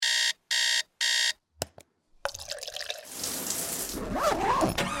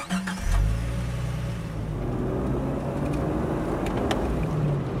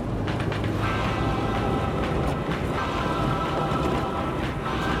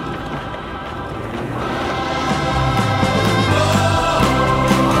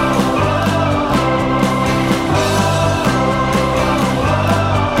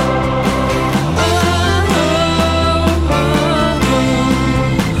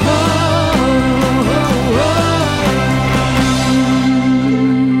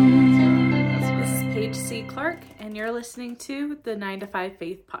to the 9 to 5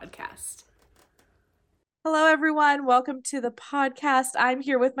 Faith podcast. Hello, everyone. Welcome to the podcast. I'm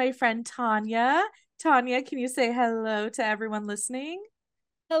here with my friend Tanya. Tanya, can you say hello to everyone listening?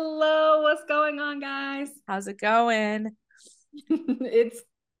 Hello, what's going on, guys? How's it going? It's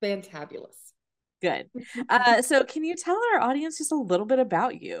fantabulous. Good. So can you tell our audience just a little bit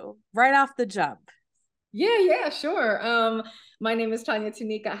about you right off the jump? Yeah, sure. My name is Tanya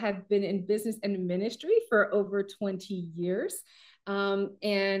Tunika. I have been in business and ministry for over 20 years.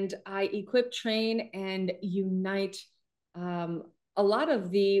 And I equip, train, and unite a lot of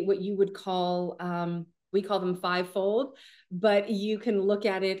what you would call, we call them fivefold, but you can look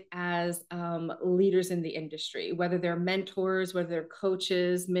at it as leaders in the industry, whether they're mentors, whether they're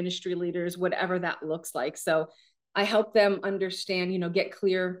coaches, ministry leaders, whatever that looks like. So I help them understand, get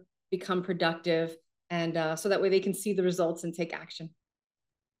clear, become productive, and so that way they can see the results and take action.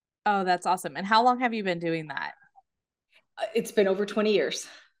 Oh, that's awesome. And how long have you been doing that? It's been over 20 years.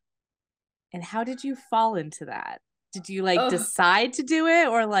 And how did you fall into that? Did you decide to do it,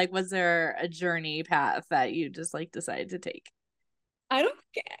 or was there a journey path that you just decided to take? I don't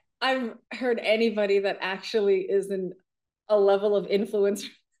think I've heard anybody that actually is in a level of influence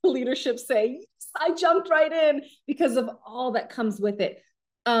leadership say, yes, I jumped right in because of all that comes with it.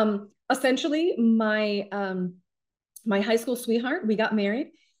 Essentially, my high school sweetheart, we got married,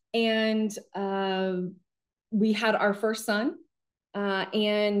 and we had our first son.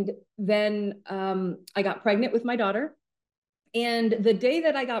 And then I got pregnant with my daughter. And the day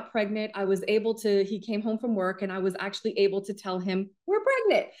that I got pregnant, he came home from work, and I was actually able to tell him, we're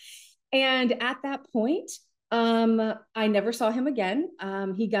pregnant. And at that point, I never saw him again.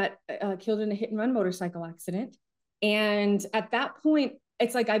 He got killed in a hit and run motorcycle accident. And at that point,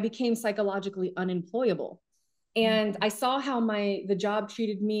 it's like I became psychologically unemployable. And I saw how the job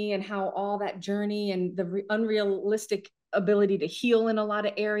treated me, and how all that journey and the unrealistic ability to heal in a lot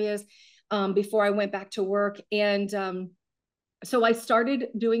of areas before I went back to work. And so I started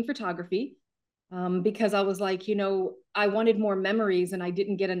doing photography because I was like, I wanted more memories and I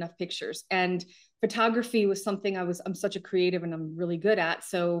didn't get enough pictures. And photography was something I'm such a creative and I'm really good at.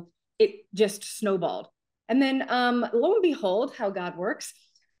 So it just snowballed. And then lo and behold, how God works.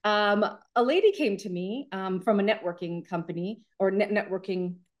 A lady came to me from a networking company or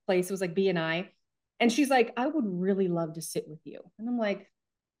networking place. It was like BNI. And she's like, I would really love to sit with you. And I'm like,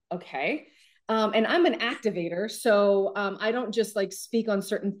 okay. And I'm an activator. So I don't just speak on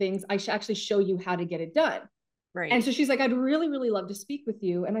certain things. I actually show you how to get it done. Right. And so she's like, I'd really, really love to speak with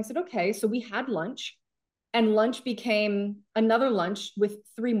you. And I said, okay. So we had lunch, and lunch became another lunch with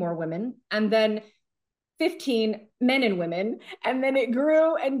 3 more women, and then 15 men and women. And then it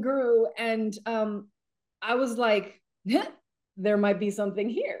grew and grew. And I was like, there might be something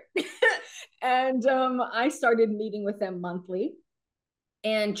here. And I started meeting with them monthly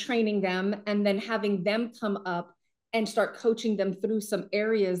and training them, and then having them come up and start coaching them through some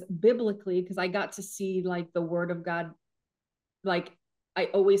areas biblically, because I got to see the word of God. I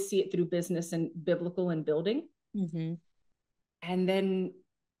always see it through business and biblical and building. Mm-hmm. And then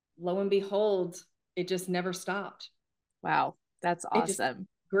lo and behold, it just never stopped. Wow, that's awesome. It just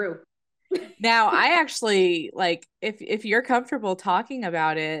grew. Now, I actually if you're comfortable talking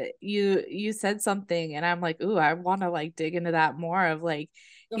about it, you said something and I'm like, ooh, I want to dig into that more of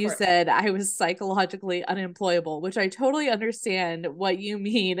you said I was psychologically unemployable, which I totally understand what you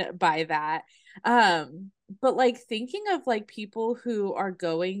mean by that. But thinking of people who are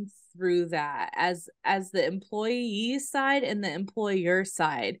going through that as the employee side and the employer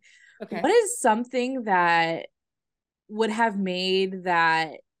side, okay, what is something that would have made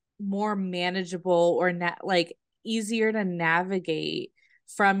that more manageable or easier to navigate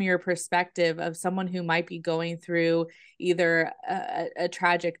from your perspective of someone who might be going through either a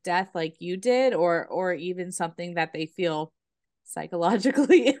tragic death like you did, or even something that they feel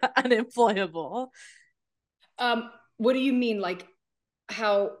psychologically unemployable? What do you mean?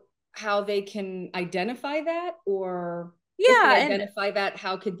 How they can identify that, or if they identify that,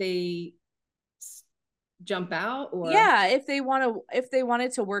 how could they jump out? Or if they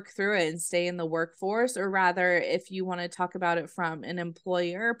wanted to work through it and stay in the workforce, or rather if you want to talk about it from an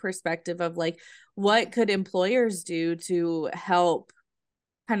employer perspective of what could employers do to help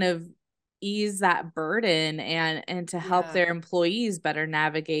kind of ease that burden and to help their employees better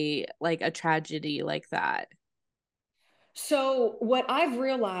navigate a tragedy like that. So what I've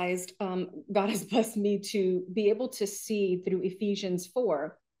realized, God has blessed me to be able to see through Ephesians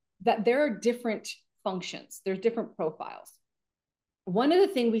 4 that there are different functions. There's different profiles. One of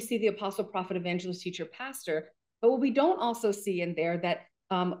the things we see the apostle, prophet, evangelist, teacher, pastor, but what we don't also see in there that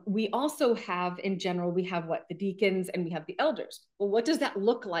We also have, in general, we have what? The deacons and we have the elders. Well, what does that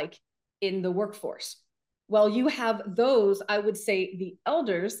look like in the workforce? Well, you have those, I would say the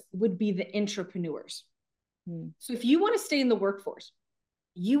elders would be the entrepreneurs. So if you want to stay in the workforce,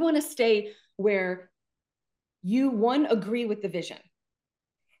 you want to stay where you, one, agree with the vision,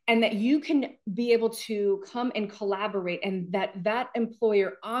 and that you can be able to come and collaborate, and that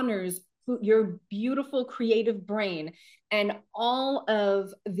employer honors your beautiful creative brain and all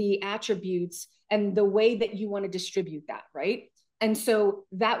of the attributes and the way that you want to distribute that, right? And so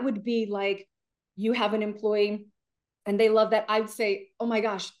that would be like, you have an employee and they love that. I'd say, oh my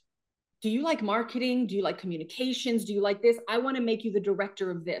gosh, do you like marketing? Do you like communications? Do you like this? I want to make you the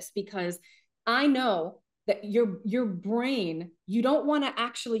director of this, because I know that your brain, you don't want to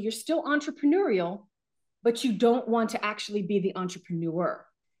actually, you're still entrepreneurial, but you don't want to actually be the entrepreneur.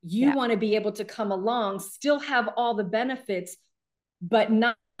 You want to be able to come along, still have all the benefits, but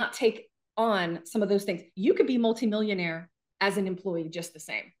not take on some of those things. You could be multimillionaire as an employee just the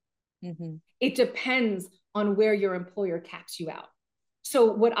same. It depends on where your employer caps you out.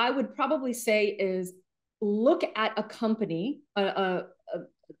 So what I would probably say is look at a company,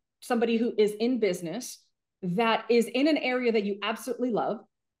 somebody who is in business that is in an area that you absolutely love.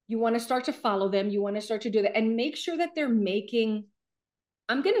 You want to start to follow them. You want to start to do that and make sure that they're making,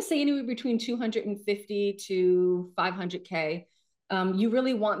 I'm going to say anywhere between 250 to 500K. You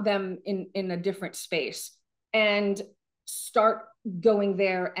really want them in a different space, and start going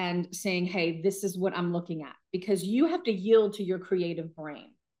there and saying, hey, this is what I'm looking at, because you have to yield to your creative brain.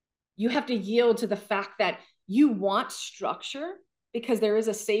 You have to yield to the fact that you want structure, because there is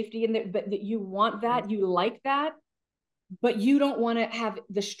a safety in there, but that you want that, you like that, but you don't want to have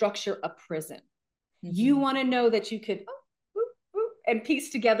the structure of prison. You want to know that you could and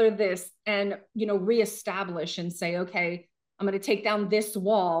piece together this and, reestablish and say, okay, I'm going to take down this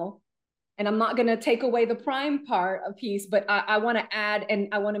wall, and I'm not going to take away the prime part of piece, but I want to add, and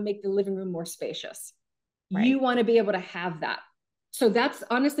I want to make the living room more spacious. Right. You want to be able to have that. So that's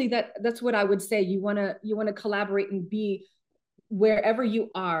honestly, that's what I would say. You want to collaborate and be wherever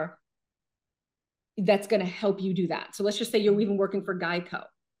you are. That's going to help you do that. So let's just say you're even working for Geico.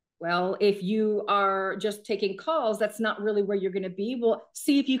 Well, if you are just taking calls, that's not really where you're going to be. Well,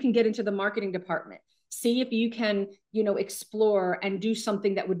 see if you can get into the marketing department. See if you can, explore and do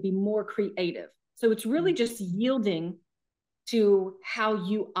something that would be more creative. So it's really just yielding to how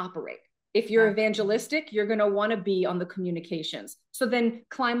you operate. If you're evangelistic, you're going to want to be on the communications. So then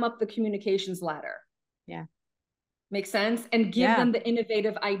climb up the communications ladder. Yeah. Make sense? And give them the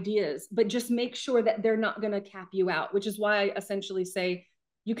innovative ideas, but just make sure that they're not going to cap you out, which is why I essentially say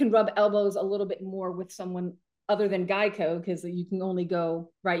you can rub elbows a little bit more with someone other than Geico, because you can only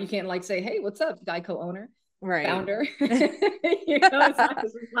go, right? You can't like say, hey, what's up, Geico owner, founder? It's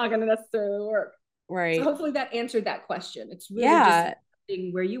not going to necessarily work. Right. So hopefully that answered that question. It's really just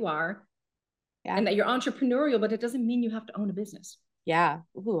being where you are and that you're entrepreneurial, but it doesn't mean you have to own a business. Yeah.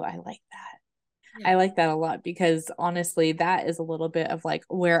 Ooh, I like that. I like that a lot, because honestly, that is a little bit of like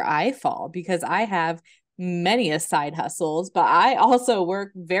where I fall, because I have many side hustles, but I also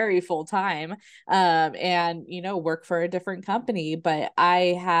work very full time, and, work for a different company, but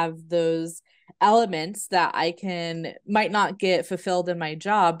I have those elements that might not get fulfilled in my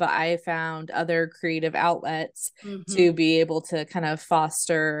job, but I found other creative outlets to be able to kind of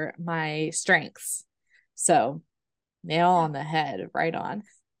foster my strengths. So nail on the head, right on.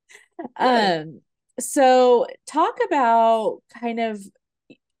 So talk about kind of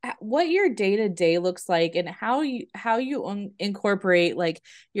what your day-to-day looks like, and how you incorporate like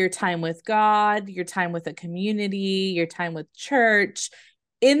your time with God, your time with a community, your time with church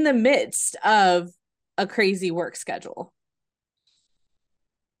in the midst of a crazy work schedule.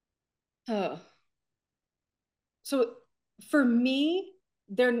 So for me,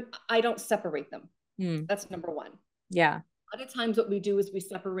 I don't separate them. That's number one. Yeah. A lot of times what we do is we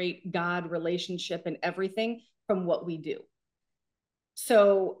separate God, relationship, and everything from what we do.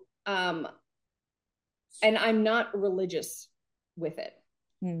 So, and I'm not religious with it.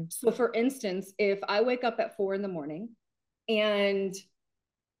 So for instance, if I wake up at 4 a.m. and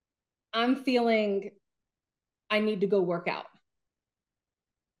I'm feeling I need to go work out,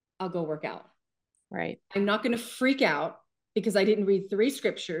 I'll go work out. Right. I'm not going to freak out because I didn't read 3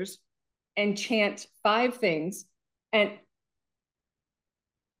 scriptures and chant 5 things, and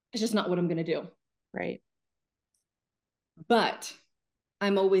it's just not what I'm going to do. Right. But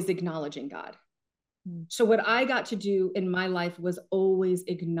I'm always acknowledging God. So what I got to do in my life was always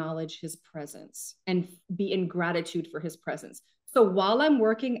acknowledge his presence and be in gratitude for his presence. So while I'm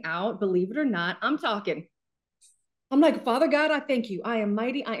working out, believe it or not, I'm talking I'm like, Father God, I thank you. I am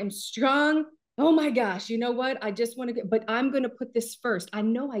mighty. I am strong. Oh my gosh, you know what? I just want to get, but I'm going to put this first. I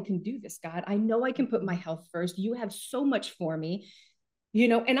know I can do this, God. I know I can put my health first. You have so much for me,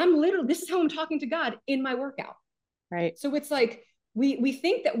 and I'm literally, this is how I'm talking to God in my workout. Right. So it's like, we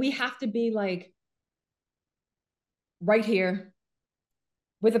think that we have to be like right here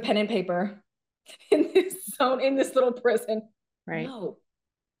with a pen and paper in this zone, in this little prison. Right. No,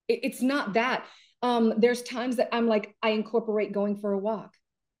 it's not that. There's times that I'm like, I incorporate going for a walk.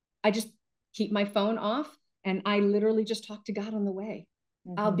 I just keep my phone off and I literally just talk to God on the way.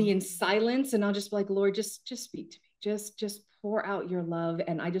 I'll be in silence and I'll just be like, Lord, just speak to me. Just pour out your love.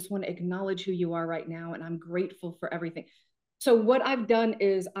 And I just want to acknowledge who you are right now. And I'm grateful for everything. So what I've done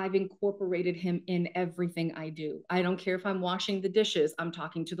is I've incorporated him in everything I do. I don't care if I'm washing the dishes, I'm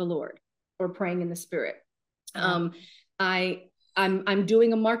talking to the Lord or praying in the spirit. Yeah. I'm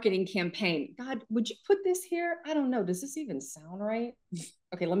doing a marketing campaign. God, would you put this here? I don't know. Does this even sound right?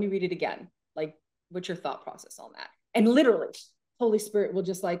 Okay, let me read it again. Like, what's your thought process on that? And literally, Holy Spirit will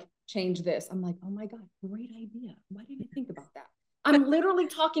just like change this. I'm like, oh my God, great idea. Why didn't I think about that? I'm literally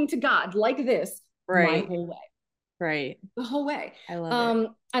talking to God like this my whole way. Right. The whole way. I love it.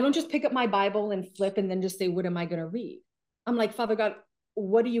 I don't just pick up my Bible and flip and then just say, what am I going to read? I'm like, Father God,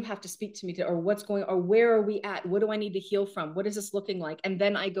 what do you have to speak to me to, or what's going, or where are we at? What do I need to heal from? What is this looking like? And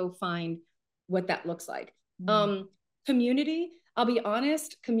then I go find what that looks like. Community, I'll be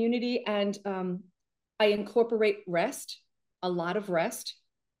honest, community. And I incorporate rest, a lot of rest.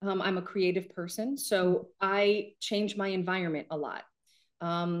 I'm a creative person, so I change my environment a lot.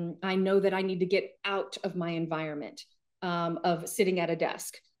 I know that I need to get out of my environment of sitting at a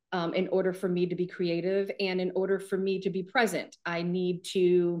desk in order for me to be creative and in order for me to be present. I need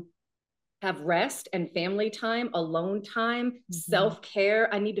to have rest and family time, alone time,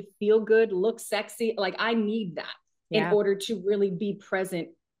 self-care. I need to feel good, look sexy. Like I need that in order to really be present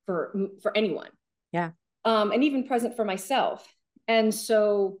for anyone. Yeah. And even present for myself. And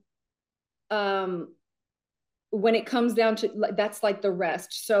so when it comes down to, that's like the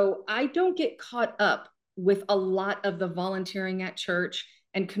rest. So I don't get caught up with a lot of the volunteering at church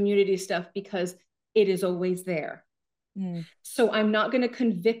and community stuff because it is always there. So I'm not going to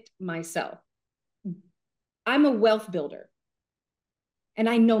convict myself. I'm a wealth builder and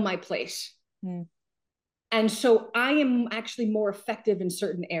I know my place. And so I am actually more effective in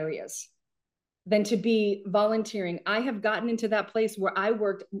certain areas than to be volunteering. I have gotten into that place where I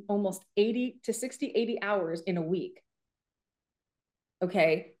worked almost 80 hours in a week.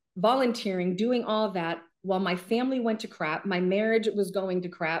 Okay. Volunteering, doing all that while my family went to crap. My marriage was going to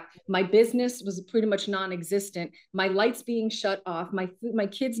crap. My business was pretty much non-existent. My lights being shut off, my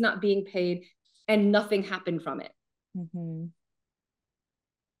kids not being paid, and nothing happened from it.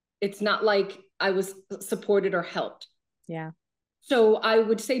 It's not like I was supported or helped. Yeah. So I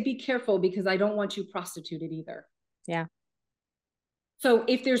would say be careful because I don't want you prostituted either. Yeah. So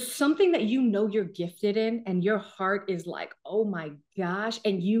if there's something that you're gifted in and your heart is like, oh my gosh,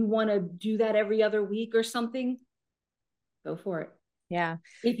 and you want to do that every other week or something, go for it. Yeah.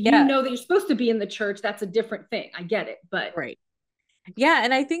 If you know that you're supposed to be in the church, that's a different thing. I get it, but. Right. Yeah.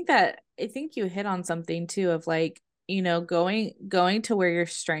 And I think you hit on something too of like, going to where your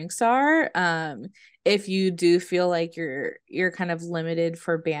strengths are. If you do feel like you're kind of limited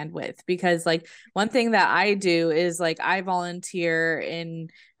for bandwidth, because like one thing that I do is like I volunteer in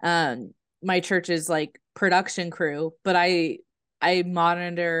my church's like production crew, but I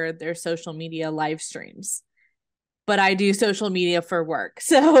monitor their social media live streams. But I do social media for work.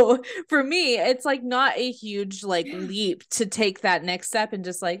 So for me, it's like not a huge like leap to take that next step and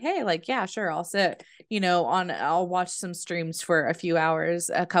just like, hey, like, yeah, sure. I'll sit, I'll watch some streams for a few hours,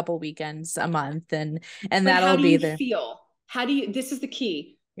 a couple weekends a month. And that'll be there. This is the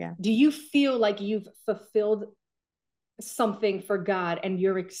key. Yeah. Do you feel like you've fulfilled something for God and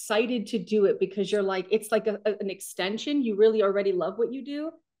you're excited to do it because you're like, it's like an extension. You really already love what you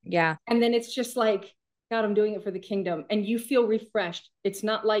do. Yeah. And then it's just like, God, I'm doing it for the kingdom. And you feel refreshed. It's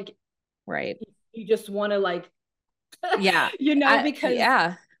not like, right. You just want to like, yeah,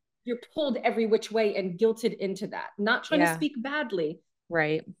 because you're pulled every which way and guilted into that. Not trying to speak badly.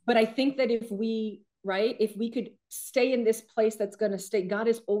 Right. But I think that if we could stay in this place that's going to stay, God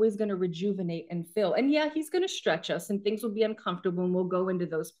is always going to rejuvenate and fill. And he's going to stretch us and things will be uncomfortable and we'll go into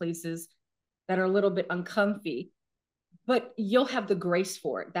those places that are a little bit uncomfy, but you'll have the grace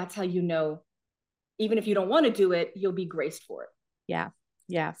for it. That's how you know, even if you don't want to do it, you'll be graced for it. Yeah.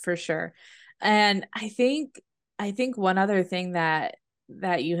 Yeah, for sure. And I think one other thing that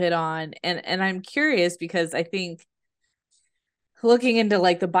you hit on, and I'm curious because I think looking into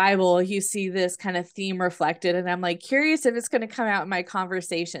like the Bible, you see this kind of theme reflected. And I'm like curious if it's going to come out in my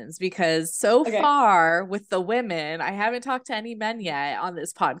conversations, because so far with the women, I haven't talked to any men yet on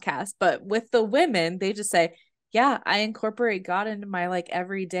this podcast, but with the women, they just say, yeah, I incorporate God into my like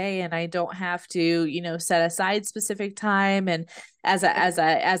every day, and I don't have to, you know, set aside specific time. And as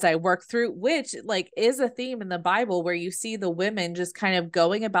I work through, which like is a theme in the Bible where you see the women just kind of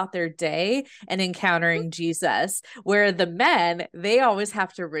going about their day and encountering Jesus, where the men, they always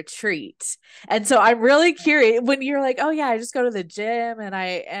have to retreat. And so I'm really curious when you're like, oh yeah, I just go to the gym and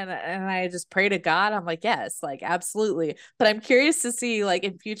I just pray to God. I'm like, yes, like absolutely. But I'm curious to see like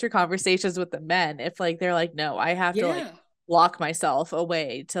in future conversations with the men, if like they're like, no, I have to like lock myself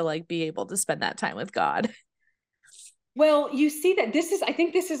away to like be able to spend that time with God. Well, you see that I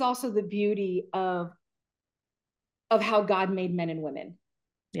think this is also the beauty of how God made men and women.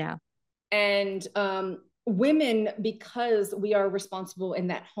 Yeah. And women, because we are responsible in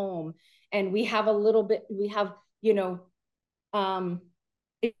that home, and we have, you know,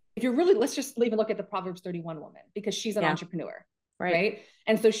 if you're really, let's just even look at the Proverbs 31 woman, because she's an entrepreneur. Right.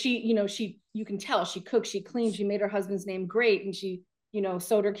 And so she, you know, you can tell she cooks, she cleans, she made her husband's name great, and she, you know,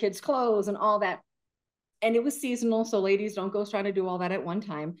 sewed her kids' clothes and all that. And it was seasonal. So ladies, don't go trying to do all that at one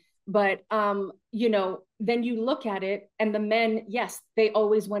time. But, you know, then you look at it, and the men, yes, they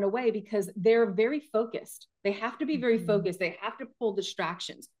always went away because they're very focused. They have to be very focused. They have to pull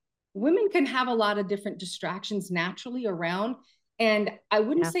distractions. Women can have a lot of different distractions naturally around. And I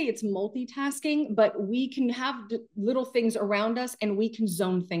wouldn't say it's multitasking, but we can have little things around us and we can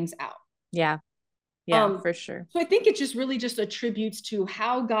zone things out. Yeah. Yeah, for sure. So I think it just really just attributes to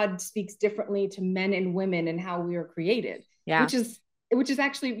how God speaks differently to men and women and how we are created. Yeah. Which is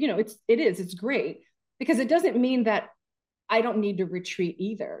actually, you know, it's great, because it doesn't mean that I don't need to retreat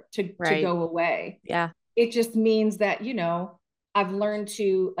either to go away. Yeah. It just means that, you know, I've learned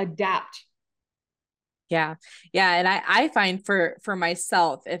to adapt. Yeah. Yeah. And I find for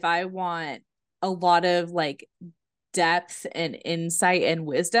myself, if I want a lot of like depth and insight and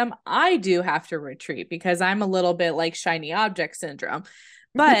wisdom, I do have to retreat, because I'm a little bit like shiny object syndrome.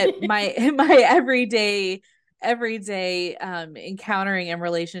 But my everyday encountering and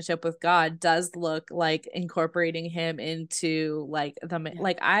relationship with God does look like incorporating him into like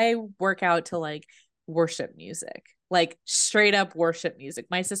like I work out to like worship music, like straight up worship music.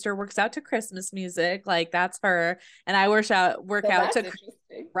 My sister works out to Christmas music, like that's her, and I work out to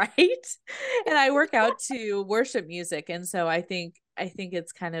right, and I work out to worship music. And so I think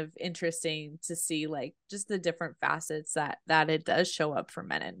it's kind of interesting to see like just the different facets that it does show up for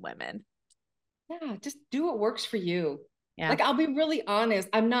men and women. Yeah, just do what works for you. Yeah. Like, I'll be really honest,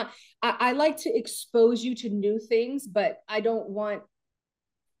 I like to expose you to new things, but I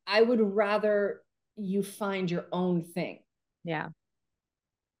would rather you find your own thing. Yeah.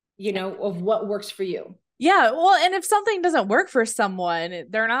 You know, of what works for you. Yeah. Well, and if something doesn't work for someone,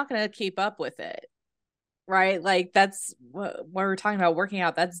 they're not going to keep up with it. Right. Like that's what we're talking about, working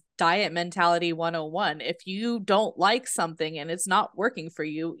out. That's diet mentality 101. If you don't like something and it's not working for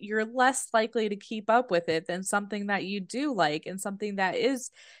you, you're less likely to keep up with it than something that you do like and something that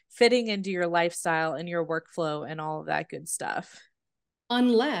is fitting into your lifestyle and your workflow and all of that good stuff.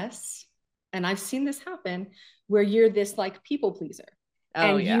 Unless, and I've seen this happen, where you're this like people pleaser.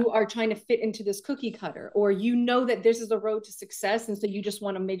 You are trying to fit into this cookie cutter, or you know that this is the road to success. And so you just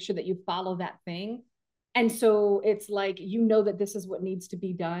want to make sure that you follow that thing. And so it's like, you know that this is what needs to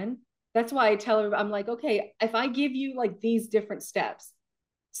be done. That's why I tell her, I'm like, okay, if I give you like these different steps,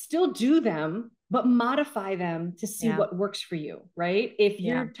 still do them, but modify them to see what works for you, right? If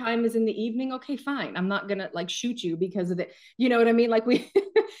your time is in the evening, okay, fine. I'm not gonna like shoot you because of it. You know what I mean? Like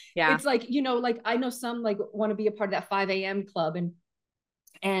it's like, you know, like I know some like want to be a part of that 5 a.m. club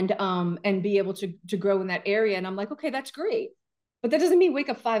and be able to grow in that area. And I'm like, okay, that's great. But that doesn't mean wake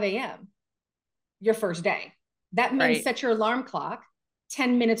up 5 a.m. your first day. That means set your alarm clock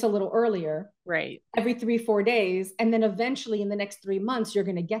 10 minutes a little earlier. Right. Every 3-4 days. And then eventually in the next 3 months, you're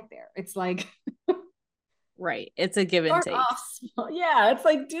going to get there. It's like, right. It's a give and take. Yeah. It's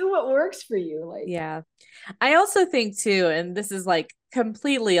like, do what works for you. Like, yeah. I also think too, and this is like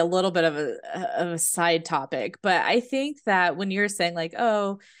completely a little bit of a side topic, but I think that when you're saying like,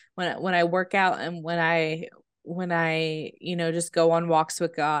 oh, when I work out and when I, you know, just go on walks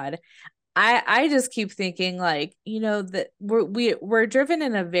with God, I just keep thinking like, you know, that we're driven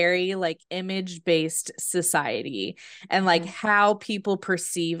in a very like image-based society, and like how people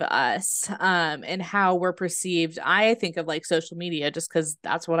perceive us, and how we're perceived. I think of like social media, just because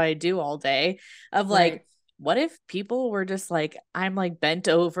that's what I do all day, of like what if people were just like, I'm like bent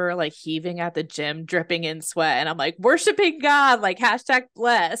over, like heaving at the gym, dripping in sweat, and I'm like worshiping God, like hashtag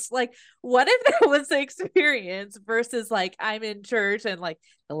blessed. Like, what if that was the experience versus like I'm in church and like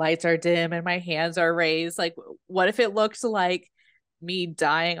the lights are dim and my hands are raised? Like, what if it looks like me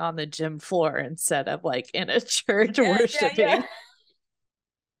dying on the gym floor instead of like in a church worshiping?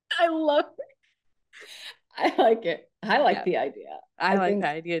 I love it. I like it. I like the idea. I like think, the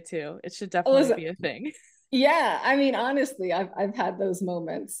idea too. It should definitely be a thing. Yeah. I mean, honestly, I've had those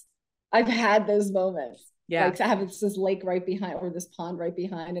moments. I've had those moments. Yeah. Like I have this lake right behind or this pond right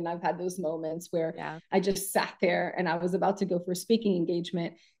behind. And I've had those moments where I just sat there and I was about to go for a speaking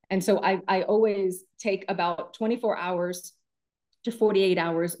engagement. And so I always take about 24 hours to 48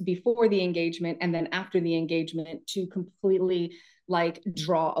 hours before the engagement and then after the engagement to completely like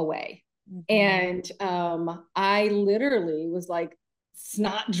draw away. And I literally was like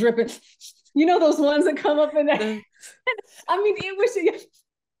snot dripping, you know, those ones that come up in there. I mean, it was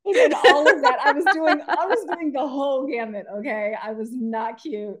and all of that. I was doing the whole gamut. Okay. I was not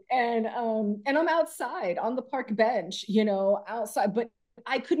cute. And I'm outside on the park bench, you know, outside, but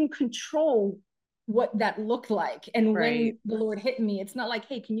I couldn't control what that looked like. And when the Lord hit me, it's not like,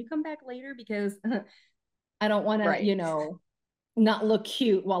 hey, can you come back later? Because I don't want to, you know, not look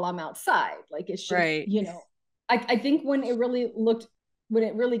cute while I'm outside. Like it's just, you know, I think when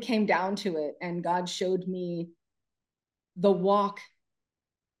it really came down to it and God showed me the walk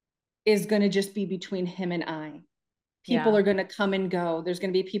is going to just be between him and I. People are going to come and go. There's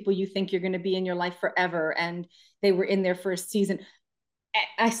going to be people you think you're going to be in your life forever. And they were in there for a season.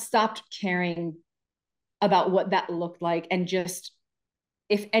 I stopped caring about what that looked like. And just,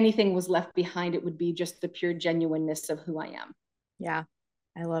 if anything was left behind, it would be just the pure genuineness of who I am. Yeah.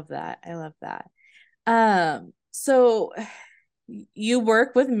 I love that. I love that. So you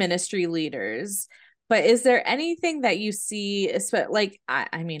work with ministry leaders, but is there anything that you see, like,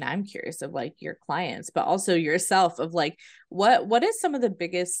 I mean, I'm curious of like your clients, but also yourself of like, what is some of the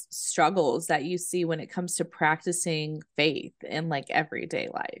biggest struggles that you see when it comes to practicing faith in like everyday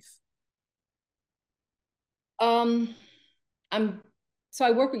life? I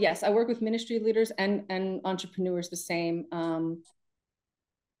work with ministry leaders and entrepreneurs the same.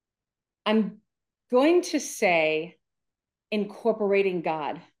 I'm going to say incorporating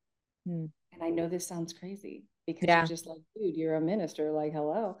God. And I know this sounds crazy because you're just like, dude, you're a minister, like,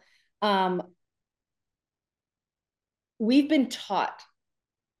 hello. We've been taught,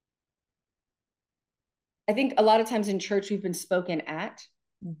 I think a lot of times in church, we've been spoken at,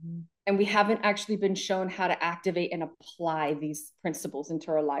 and we haven't actually been shown how to activate and apply these principles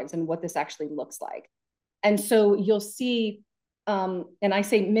into our lives and what this actually looks like. And so you'll see, and I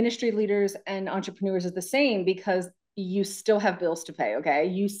say ministry leaders and entrepreneurs is the same because you still have bills to pay. Okay.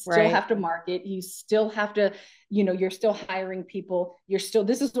 You still have to market. You still have to, you know, you're still hiring people. This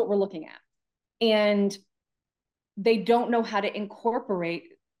is what we're looking at. And they don't know how to incorporate.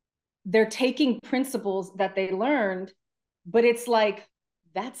 They're taking principles that they learned, but it's like,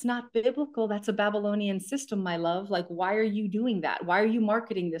 that's not biblical. That's a Babylonian system, my love. Like, why are you doing that? Why are you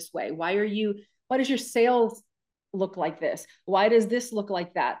marketing this way? Why does your sales look like this? Why does this look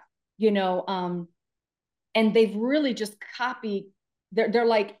like that? You know, and they've really just copied, they're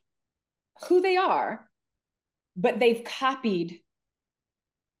like who they are, but they've copied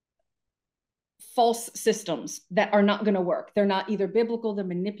false systems that are not going to work. They're not either biblical, they're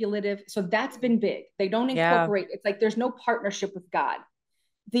manipulative. So that's been big. They don't incorporate. It's like there's no partnership with God.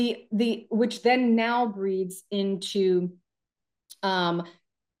 Which then now breeds into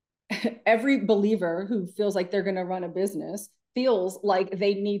every believer who feels like they're going to run a business feels like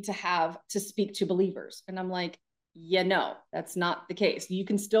they need to speak to believers. And I'm like, yeah, no, that's not the case. You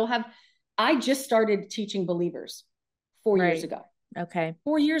can still I just started teaching believers 4 years ago. Okay.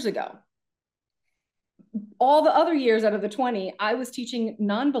 4 years ago. All the other years out of the 20, I was teaching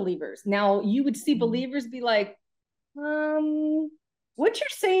non-believers. Now you would see believers be like, what you're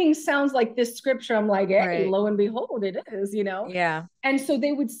saying sounds like this scripture. I'm like, hey, lo and behold, it is, you know? Yeah. And so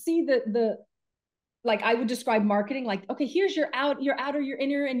they would see like I would describe marketing, like, okay, here's your outer, your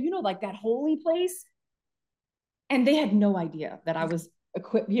inner, and you know, like that holy place. And they had no idea that I was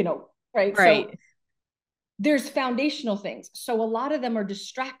equipped, you know, right? So there's foundational things. So a lot of them are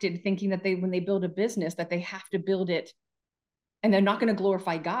distracted thinking that when they build a business, that they have to build it and they're not going to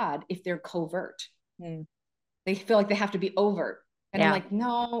glorify God if they're covert. They feel like they have to be overt. And I'm like,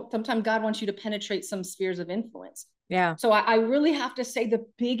 no, sometimes God wants you to penetrate some spheres of influence. Yeah. So I really have to say the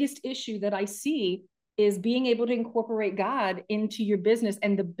biggest issue that I see is being able to incorporate God into your business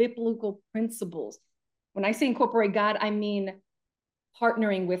and the biblical principles. When I say incorporate God, I mean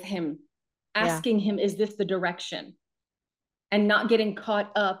partnering with him asking him, is this the direction? And not getting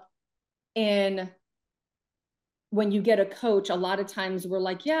caught up in, when you get a coach, a lot of times we're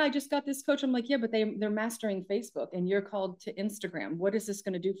like, yeah, I just got this coach. I'm like, yeah, but they're mastering Facebook and you're called to Instagram. What is this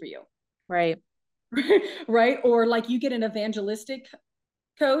going to do for you? Right. Right. Or like you get an evangelistic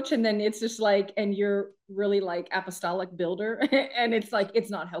coach and then it's just like, and you're really like apostolic builder and it's like, it's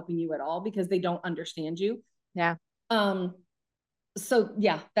not helping you at all because they don't understand you. Yeah. So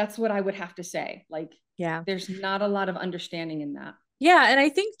yeah, that's what I would have to say. Like, yeah, there's not a lot of understanding in that. Yeah. And I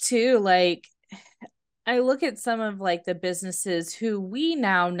think too, like, I look at some of like the businesses who we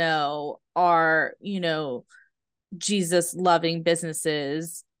now know are, Jesus loving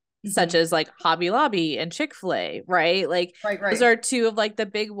businesses, such as like Hobby Lobby and Chick-fil-A, right? Like those are two of like the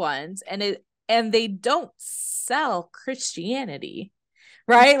big ones. And they don't sell Christianity,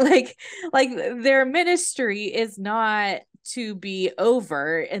 right? Like their ministry is not to be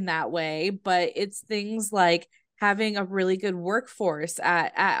over in that way, but it's things like having a really good workforce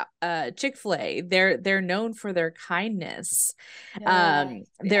at Chick-fil-A. They're known for their kindness.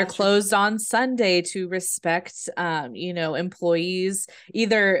 They're closed on Sunday to respect employees.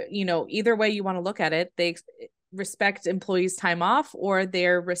 Either way you want to look at it, they respect employees' time off, or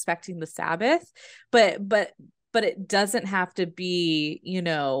they're respecting the Sabbath. But it doesn't have to be,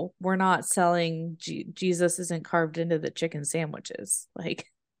 we're not selling Jesus isn't carved into the chicken sandwiches. Like,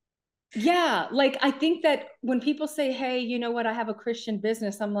 yeah, like I think that when people say, hey, you know what, I have a Christian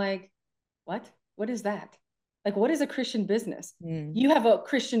business, I'm like, what is that? Like, what is a Christian business? You have a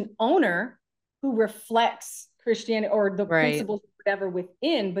Christian owner who reflects Christianity or the principles, whatever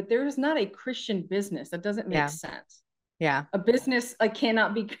within, but there is not a Christian business. That doesn't make sense. Yeah. A business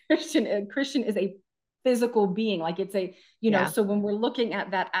cannot be Christian. A Christian is a physical being. Like it's a, so when we're looking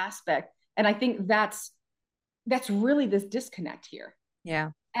at that aspect, and I think that's really this disconnect here. Yeah.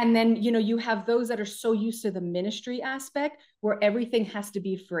 And then, you have those that are so used to the ministry aspect where everything has to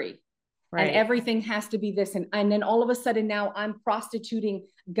be free. Right. And everything has to be this. And then all of a sudden now I'm prostituting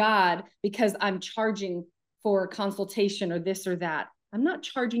God because I'm charging for consultation or this or that. I'm not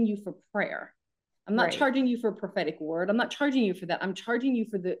charging you for prayer. I'm not charging you for a prophetic word. I'm not charging you for that. I'm charging you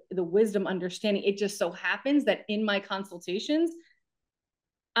for the wisdom, understanding. It just so happens that in my consultations,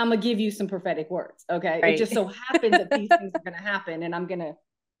 I'm going to give you some prophetic words. Okay. It just so happens that these things are going to happen and I'm going to.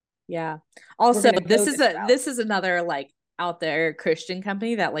 Yeah. Also, this is another like out there Christian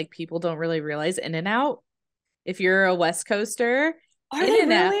company that like people don't really realize, In-N-Out. If you're a West Coaster, are they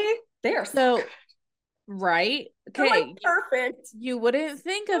really? They are so right. Okay. Like perfect. You wouldn't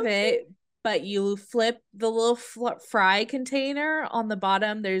think of it, but you flip the little fry container on the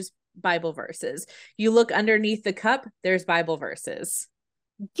bottom, there's Bible verses. You look underneath the cup, there's Bible verses.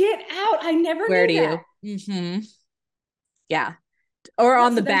 Get out. I never Where knew do that. you? Or well,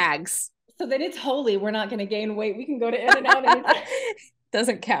 on the bags. So then it's holy. We're not going to gain weight. We can go to In-N-Out anytime.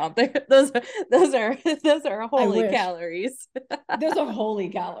 Doesn't count. Those are holy calories. Those are holy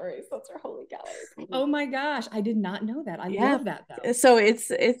calories. Those are holy calories. Oh my gosh, I did not know that. I love that though. So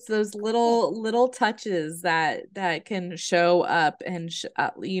it's those little touches that can show up and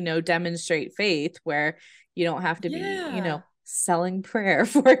demonstrate faith where you don't have to be selling prayer,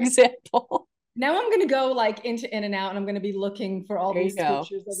 for example. Now I'm going to go like into In-N-Out and I'm going to be looking for all these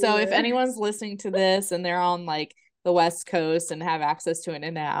scriptures. So if anyone's listening to this and they're on like the West Coast and have access to an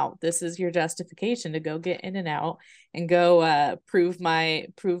In-N-Out, this is your justification to go get In-N-Out and go prove my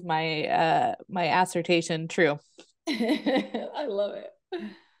assertion true. I love it.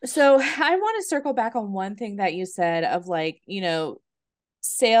 So I want to circle back on one thing that you said of like,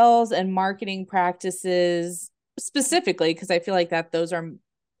 sales and marketing practices specifically, because I feel like that those are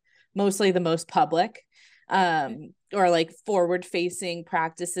mostly the most public or like forward facing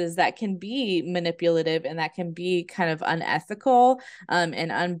practices that can be manipulative and that can be kind of unethical and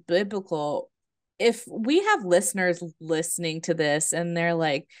unbiblical. If we have listeners listening to this and they're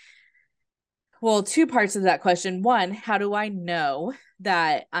like, well, two parts of that question. One, how do I know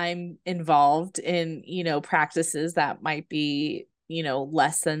that I'm involved in, practices that might be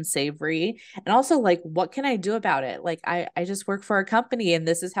less than savory? And also like, what can I do about it? Like, I just work for a company and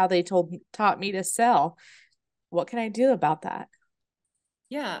this is how they taught me to sell. What can I do about that?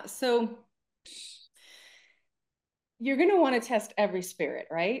 Yeah. So you're going to want to test every spirit,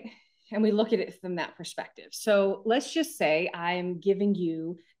 right? And we look at it from that perspective. So let's just say I'm giving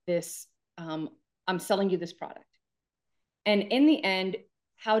you this, I'm selling you this product. And in the end,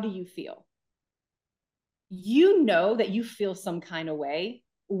 how do you feel? You know that you feel some kind of way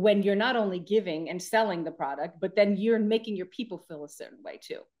when you're not only giving and selling the product, but then you're making your people feel a certain way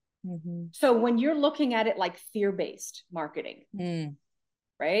too. Mm-hmm. So when you're looking at it like fear-based marketing,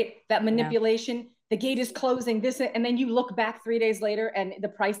 right? That manipulation, the gate is closing, this, and then you look back 3 days later and the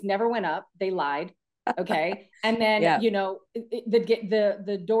price never went up. They lied. Okay. And then, you know,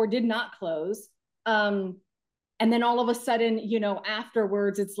 the door did not close. And then all of a sudden, you know,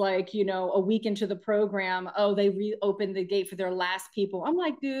 afterwards, it's like, you know, a week into the program, oh, they reopened the gate for their last people. I'm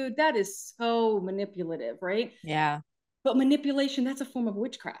like, dude, that is so manipulative, right? Yeah. But manipulation, that's a form of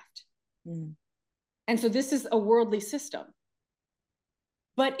witchcraft. Mm. And so this is a worldly system.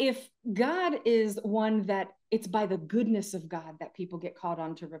 But if God is one that it's by the goodness of God that people get called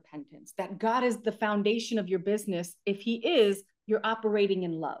on to repentance, that God is the foundation of your business, if he is, you're operating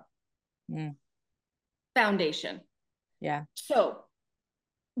in love. Mm. Foundation. Yeah. So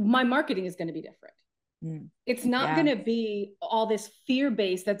my marketing is going to be different. Mm. It's not going to be all this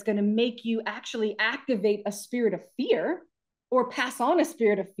fear-based that's going to make you actually activate a spirit of fear or pass on a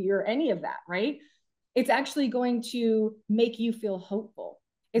spirit of fear or any of that, right? It's actually going to make you feel hopeful.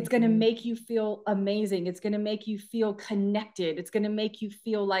 It's going to make you feel amazing. It's going to make you feel connected. It's going to make you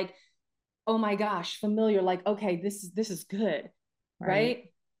feel like, oh my gosh, familiar, like, okay, this is good, right?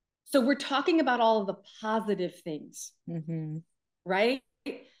 So we're talking about all of the positive things, right?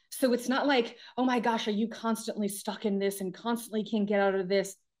 So it's not like, oh my gosh, are you constantly stuck in this and constantly can't get out of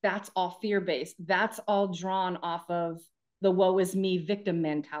this? That's all fear-based. That's all drawn off of the woe is me victim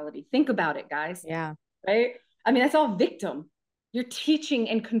mentality. Think about it, guys. Yeah. Right? I mean, that's all victim. You're teaching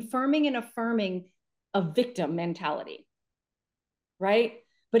and confirming and affirming a victim mentality, right?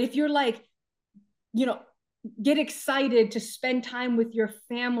 But if you're like, you know, get excited to spend time with your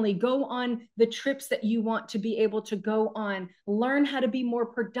family, go on the trips that you want to be able to go on, learn how to be more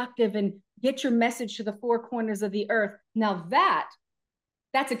productive and get your message to the four corners of the earth. Now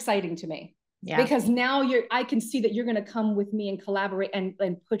that's exciting to me. Yeah. Because now I can see that you're going to come with me and collaborate and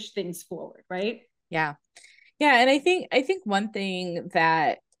push things forward. Right. Yeah. Yeah. And I think one thing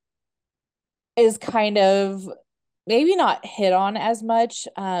that is kind of maybe not hit on as much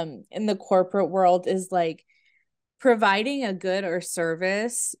in the corporate world is like providing a good or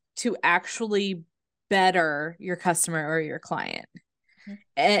service to actually better your customer or your client,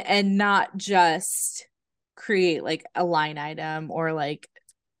 and not just create like a line item or like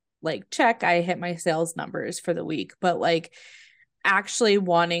check, I hit my sales numbers for the week, but like actually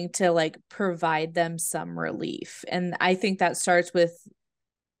wanting to like provide them some relief. And I think that starts with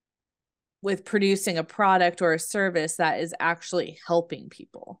producing a product or a service that is actually helping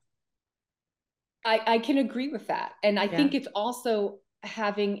people. I can agree with that. And I think it's also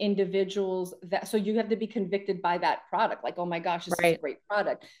having individuals that, so you have to be convicted by that product. Like, oh my gosh, this is a great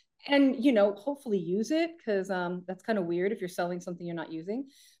product. And, you know, hopefully use it, because that's kind of weird if you're selling something you're not using.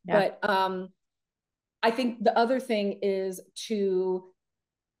 Yeah. But I think the other thing is to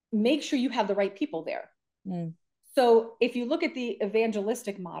make sure you have the right people there. Mm. So if you look at the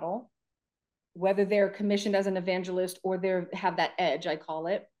evangelistic model, whether they're commissioned as an evangelist or they have that edge, I call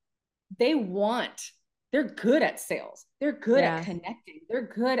it, they're good at sales. They're good at connecting. They're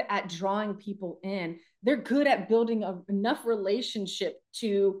good at drawing people in. They're good at building enough relationship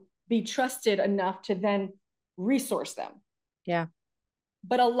to be trusted enough to then resource them. Yeah.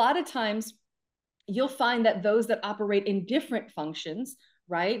 But a lot of times you'll find that those that operate in different functions,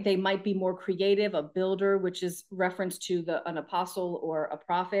 right? They might be more creative, a builder, which is reference to an apostle or a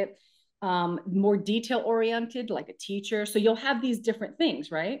prophet, more detail oriented, like a teacher. So you'll have these different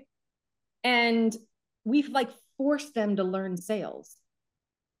things, right? And we've like forced them to learn sales.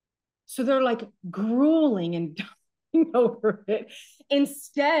 So they're like grueling and dying over it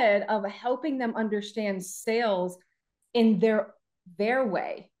instead of helping them understand sales in their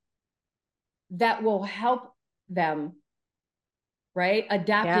way that will help them, right?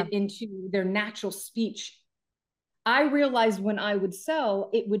 Adapt it into their natural speech. I realized when I would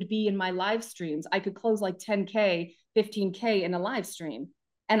sell, it would be in my live streams. I could close like 10K, 15K in a live stream.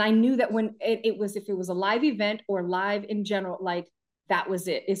 And I knew that when it was, if it was a live event or live in general, like that was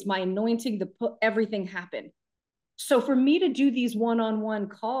it. It's my anointing to put everything happen. So for me to do these one-on-one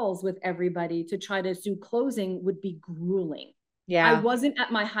calls with everybody to try to do closing would be grueling. Yeah. I wasn't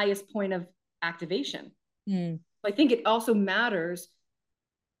at my highest point of activation. I think it also matters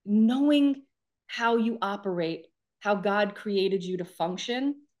knowing how you operate, how God created you to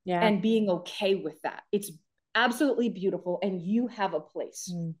function, and being okay with that. It's absolutely beautiful, and you have a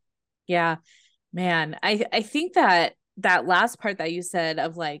place. Yeah, man. I think that last part that you said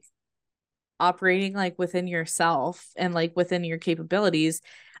of like operating like within yourself and like within your capabilities,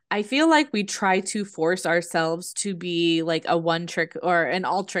 I feel like we try to force ourselves to be like a one trick or an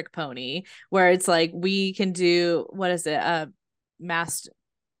all trick pony, where it's like we can do, what is it, master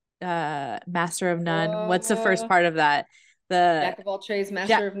of none. What's the first part of that? The Jack of all trades,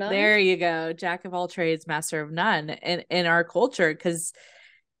 master of none. There you go. Jack of all trades, master of none in our culture, because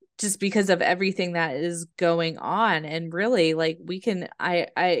just because of everything that is going on. And really, like, we can,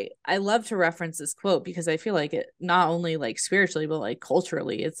 I love to reference this quote because I feel like it not only like spiritually, but like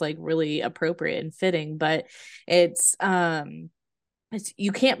culturally, it's like really appropriate and fitting. But it's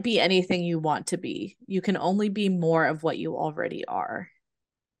you can't be anything you want to be. You can only be more of what you already are.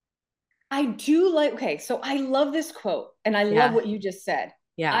 I do like, okay, so I love this quote and I love what you just said.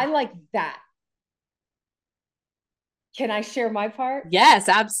 Yeah. I like that. Can I share my part? Yes,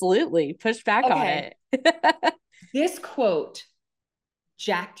 absolutely. Push back on it. This quote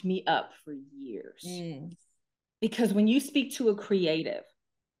jacked me up for years. Because when you speak to a creative,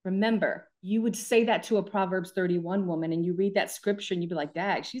 remember, you would say that to a Proverbs 31 woman and you read that scripture and you'd be like,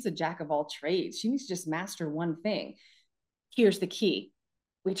 dag, she's a jack of all trades. She needs to just master one thing. Here's the key.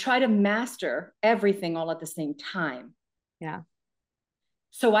 We try to master everything all at the same time. Yeah.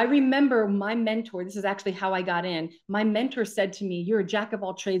 So I remember my mentor, this is actually how I got in. My mentor said to me, you're a jack of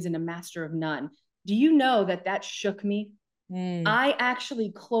all trades and a master of none. Do you know that shook me? I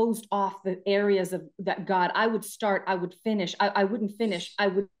actually closed off the areas of that God, I would start, I would finish, I wouldn't finish, I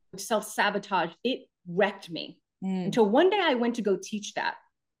would self-sabotage. It wrecked me until one day I went to go teach that.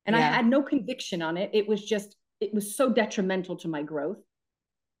 And I had no conviction on it. It was so detrimental to my growth.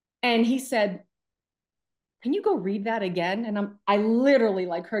 And he said, can you go read that again? And I literally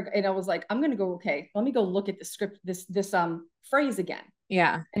like heard, and I was like, I'm going to go, okay, let me go look at the script, this phrase again.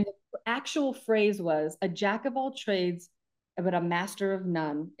 Yeah. And the actual phrase was, a jack of all trades, but a master of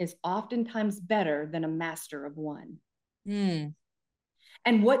none is oftentimes better than a master of one. And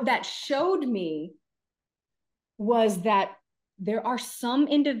what that showed me was that there are some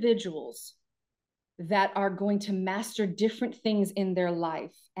individuals that are going to master different things in their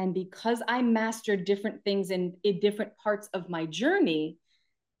life. And because I mastered different things in different parts of my journey,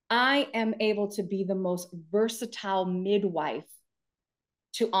 I am able to be the most versatile midwife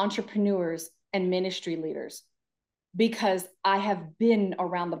to entrepreneurs and ministry leaders because I have been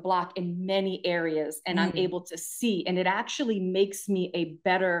around the block in many areas and I'm able to see, and it actually makes me a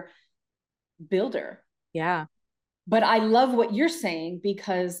better builder. Yeah. But I love what you're saying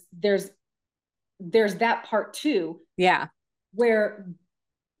because there's that part too. Yeah. Where,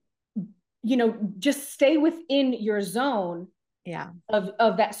 just stay within your zone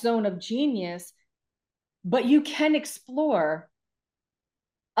of that zone of genius, but you can explore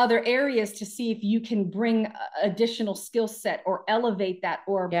other areas to see if you can bring additional skill set or elevate that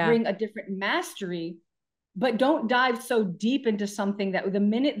or bring a different mastery, but don't dive so deep into something that the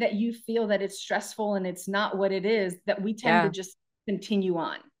minute that you feel that it's stressful and it's not what it is, that we tend to just continue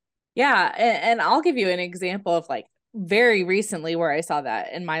on. Yeah. And I'll give you an example of like very recently where I saw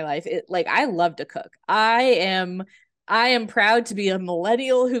that in my life. I love to cook. I am proud to be a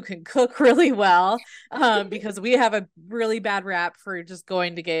millennial who can cook really well, because we have a really bad rap for just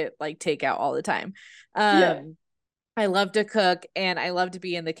going to get like takeout all the time. I love to cook and I love to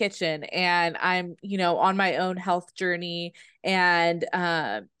be in the kitchen, and I'm, on my own health journey. And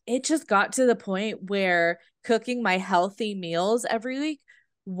it just got to the point where cooking my healthy meals every week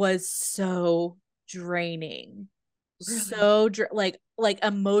was so draining. Really? So like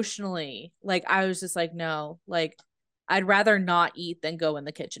emotionally, like I was just like, no, like I'd rather not eat than go in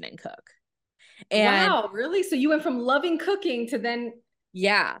the kitchen and cook. And wow, really? So you went from loving cooking to then.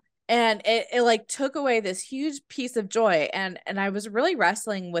 Yeah. And it like took away this huge piece of joy. And I was really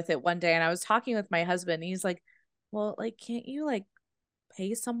wrestling with it one day, and I was talking with my husband, and he's like, well, like, can't you like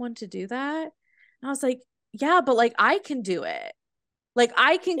pay someone to do that? And I was like, yeah, but like I can do it. Like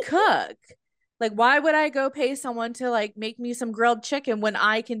I can cook. Like, why would I go pay someone to like make me some grilled chicken when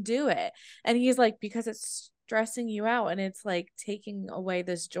I can do it? And he's like, because it's stressing you out and it's like taking away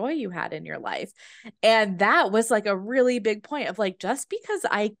this joy you had in your life. And that was like a really big point of like, just because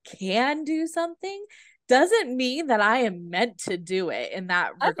I can do something doesn't mean that I am meant to do it in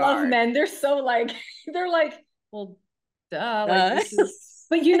that regard. I love men. They're so like, they're like, well, duh. Like this is,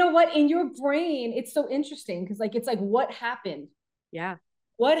 but you know what? In your brain, it's so interesting because like, it's like, what happened? Yeah.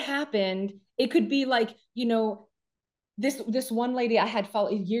 What happened? It could be like, this one lady I had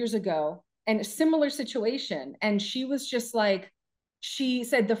followed years ago, and a similar situation. And she was just like, she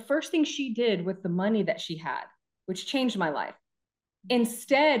said the first thing she did with the money that she had, which changed my life,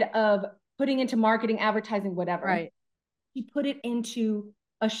 instead of putting into marketing, advertising, whatever, she put it into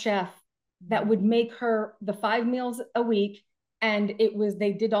a chef that would make her the 5 meals a week. And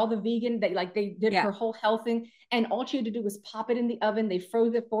they did all the vegan, they did her whole health thing. And all she had to do was pop it in the oven. They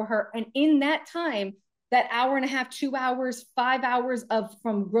froze it for her. And in that time, that hour and a half, 2 hours, 5 hours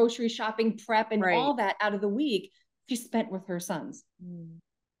from grocery shopping, prep, and all that out of the week, she spent with her sons.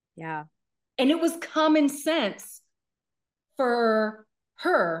 Yeah. And it was common sense for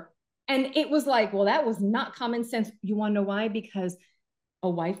her. And it was like, well, that was not common sense. You want to know why? Because a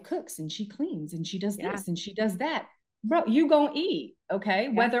wife cooks and she cleans and she does this and she does that. Bro, you gonna eat, okay? Yeah.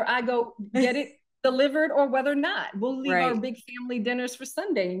 Whether I go get it delivered or whether not, we'll leave our big family dinners for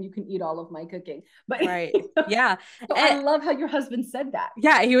Sunday and you can eat all of my cooking. But yeah. So I love how your husband said that.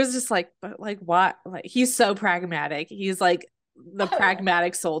 Yeah, he was just like, but like what? Like he's so pragmatic. He's like the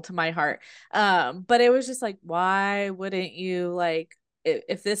pragmatic soul to my heart. But it was just like, why wouldn't you like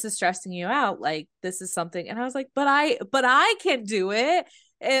if this is stressing you out, like this is something. And I was like, but I can do it.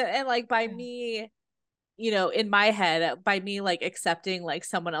 And like by me, you know, in my head, by me like accepting like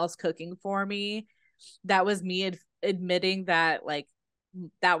someone else cooking for me, that was me admitting that like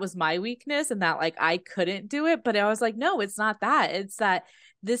that was my weakness and that like I couldn't do it. But I was like, no, it's not that. It's that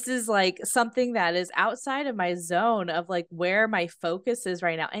this is like something that is outside of my zone of like where my focus is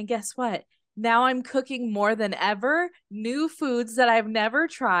right now. And guess what? Now I'm cooking more than ever, new foods that I've never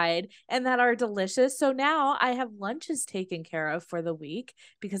tried and that are delicious. So now I have lunches taken care of for the week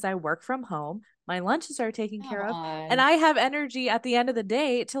because I work from home. My lunches are taken care of and I have energy at the end of the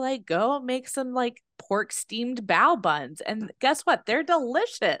day to like go make some like pork steamed bao buns. And guess what? They're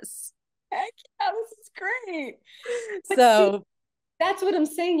delicious. Heck yeah, this is great. But so see, that's what I'm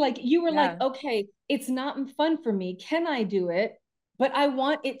saying. Like you were like, okay, it's not fun for me. Can I do it? But I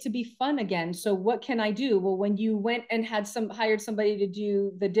want it to be fun again. So what can I do? Well, when you went and hired somebody to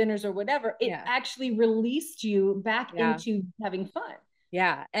do the dinners or whatever, it actually released you back into having fun.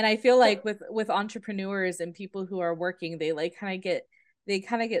 Yeah. And I feel like with entrepreneurs and people who are working, they like kind of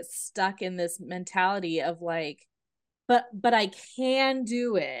get stuck in this mentality of like, but I can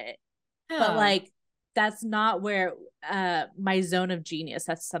do it. Yeah. But like that's not where my zone of genius,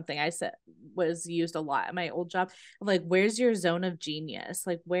 that's something I said was used a lot at my old job. Like, where's your zone of genius?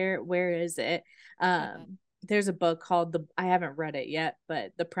 Like where is it? There's a book called I haven't read it yet,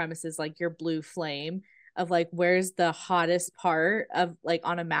 but the premise is like your blue flame of like where's the hottest part of like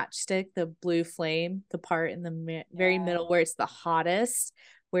on a matchstick, the blue flame, the part in the very middle where it's the hottest.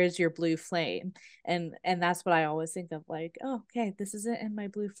 Where's your blue flame? And that's what I always think of, like, oh, okay, this isn't in my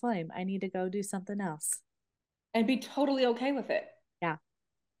blue flame, I need to go do something else and be totally okay with it. Yeah,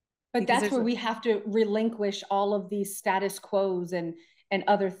 but because that's where we have to relinquish all of these status quos and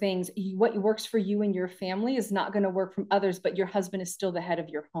other things. What works for you and your family is not going to work from others, but your husband is still the head of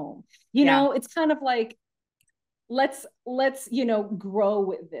your home. You know, it's kind of like, let's, you know, grow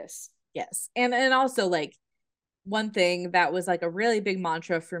with this. Yes. And also like one thing that was like a really big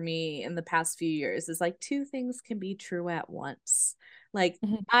mantra for me in the past few years is like two things can be true at once. Like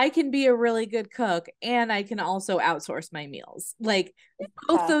I can be a really good cook and I can also outsource my meals. Like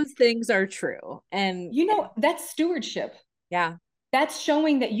both those things are true. And you know, that's stewardship. Yeah. That's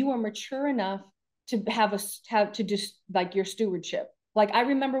showing that you are mature enough to have to just like your stewardship. Like I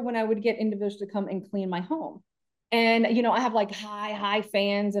remember when I would get individuals to come and clean my home. And you know, I have like high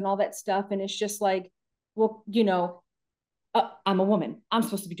fans and all that stuff. And it's just like, well, you know, I'm a woman. I'm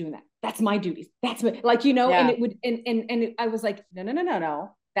supposed to be doing that. That's my duties. That's my, like, you know, and it would, I was like,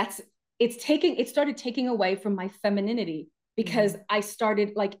 no. It started taking away from my femininity because I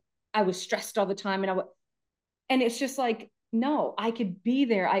started like, I was stressed all the time and it's just like, no, I could be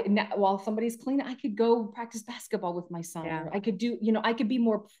there. While somebody's cleaning, I could go practice basketball with my son. Or I could do, you know, I could be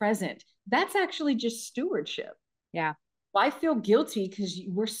more present. That's actually just stewardship. Yeah. Well, I feel guilty because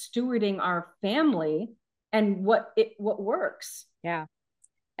we're stewarding our family and what works. Yeah.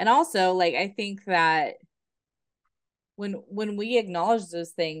 And also like I think that when we acknowledge those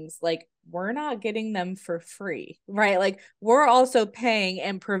things, like we're not getting them for free, right? Like we're also paying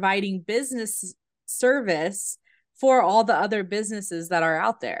and providing business service for all the other businesses that are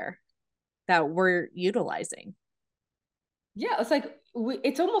out there that we're utilizing. Yeah, it's like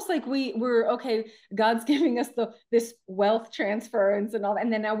it's almost like we're okay, God's giving us this wealth transference and all that,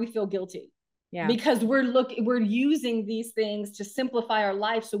 and then now we feel guilty. Yeah. Because we're using these things to simplify our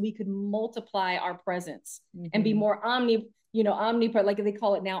life so we could multiply our presence and be more omni, like they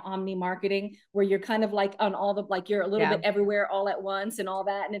call it now, omni marketing, where you're kind of like on all the, like you're a little bit everywhere all at once and all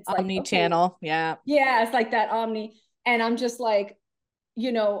that. And it's omni like channel. Okay. Yeah, it's like that omni. And I'm just like,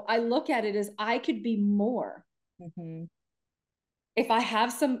 you know, I look at it as I could be more. If I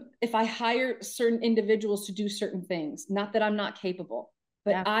hire certain individuals to do certain things, not that I'm not capable,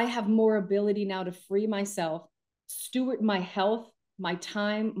 but I have more ability now to free myself, steward my health, my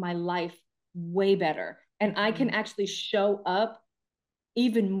time, my life way better. And I can actually show up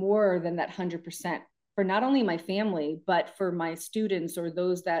even more than that 100% for not only my family, but for my students or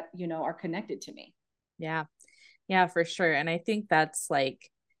those that, you know, are connected to me. Yeah. Yeah, for sure. And I think that's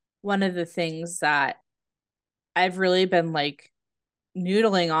like one of the things that I've really been like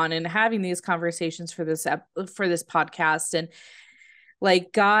noodling on and having these conversations for for this podcast. And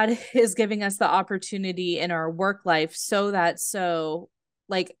like God is giving us the opportunity in our work life so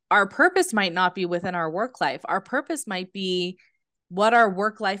like our purpose might not be within our work life. Our purpose might be what our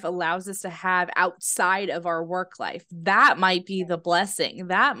work life allows us to have outside of our work life. That might be the blessing.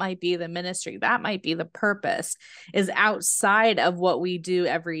 That might be the ministry. That might be the purpose, is outside of what we do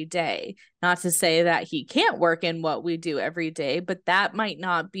every day. Not to say that he can't work in what we do every day, but that might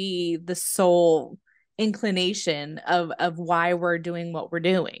not be the sole inclination of why we're doing what we're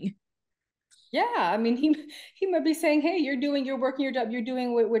doing. Yeah, I mean, he might be saying, "Hey, you're working your job, you're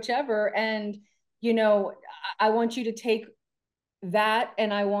doing whichever, and I want you to take that,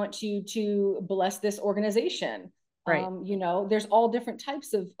 and I want you to bless this organization." Right. There's all different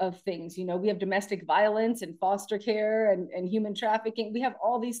types of things. We have domestic violence and foster care and human trafficking. We have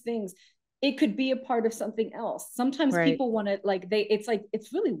all these things. It could be a part of something else. Sometimes people want to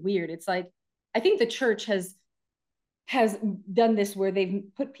it's really weird. It's like, I think the church has done this where they've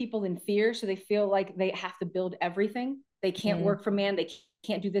put people in fear, so they feel like they have to build everything. They can't work for man. They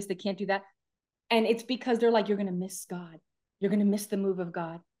can't do this. They can't do that. And it's because they're like, you're going to miss God. You're going to miss the move of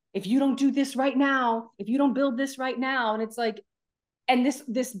God if you don't do this right now, if you don't build this right now. And it's like, and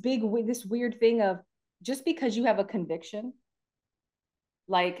this weird thing of, just because you have a conviction,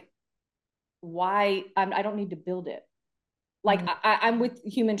 like, why I don't need to build it. Like, I'm with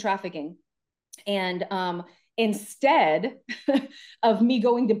human trafficking, and instead of me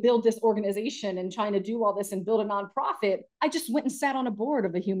going to build this organization and trying to do all this and build a nonprofit, I just went and sat on a board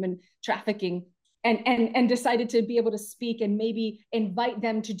of a human trafficking and decided to be able to speak and maybe invite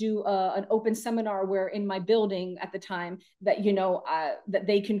them to do an open seminar where in my building at the time that, that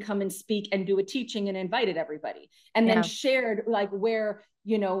they can come and speak and do a teaching, and invited everybody, and then shared like where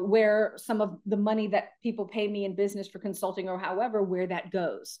some of the money that people pay me in business for consulting or however, where that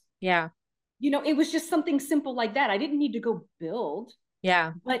goes. Yeah. It was just something simple like that. I didn't need to go build.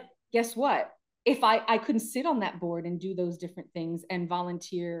 Yeah. But guess what? If I couldn't sit on that board and do those different things and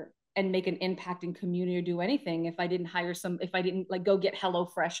volunteer and make an impact in community or do anything, if I didn't if I didn't like go get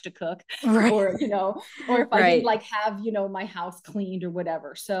HelloFresh to cook, right. or if I didn't like have, my house cleaned or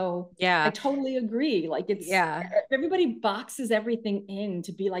whatever. So yeah, I totally agree. Like, it's everybody boxes everything in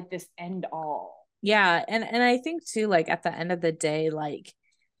to be like this end all. Yeah. And I think too, like at the end of the day, like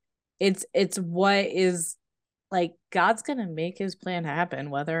it's what is like, God's gonna make his plan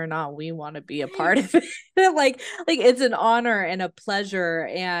happen whether or not we want to be a part of it. like it's an honor and a pleasure,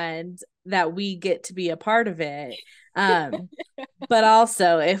 and that we get to be a part of it. But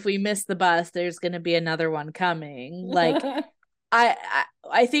also, if we miss the bus, there's gonna be another one coming. Like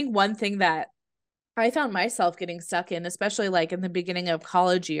I think one thing that I found myself getting stuck in, especially like in the beginning of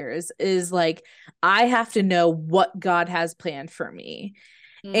college years, is like, I have to know what God has planned for me.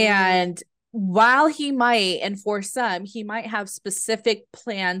 And while he might, and for some, he might have specific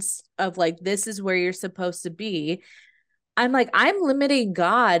plans of like, this is where you're supposed to be. I'm like, I'm limiting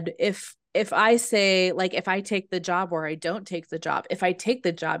God if I say, like, if I take the job or I don't take the job. If I take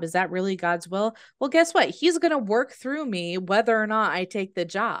the job, is that really God's will? Well, guess what? He's going to work through me whether or not I take the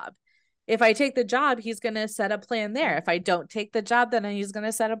job. If I take the job, he's going to set a plan there. If I don't take the job, then he's going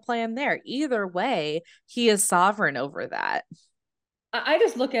to set a plan there. Either way, he is sovereign over that. I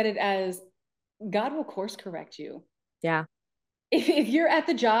just look at it as God will course correct you. Yeah. If you're at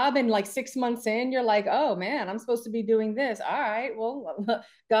the job and like 6 months in, you're like, oh man, I'm supposed to be doing this. All right, well,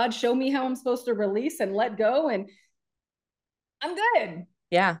 God, show me how I'm supposed to release and let go, and I'm good.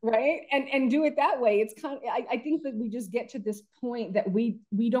 Yeah. Right. And do it that way. It's kind of, I think that we just get to this point that we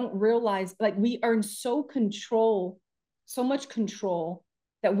don't realize, like, we are in so much control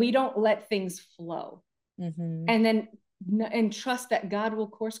that we don't let things flow. And trust that God will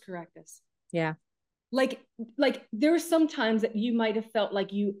course correct us. Yeah. Like there were some times that you might have felt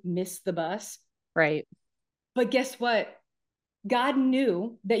like you missed the bus. Right. But guess what? God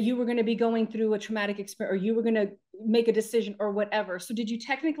knew that you were going to be going through a traumatic experience, or you were going to make a decision or whatever. So did you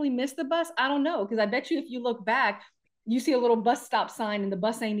technically miss the bus? I don't know. Because I bet you if you look back, you see a little bus stop sign and the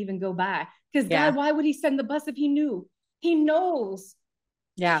bus ain't even go by. Because God, why would he send the bus if he knew? He knows.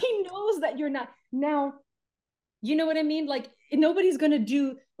 Yeah. He knows that you're not. Now, you know what I mean? Like, nobody's going to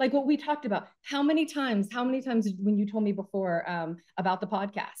do like what we talked about. How many times when you told me before about the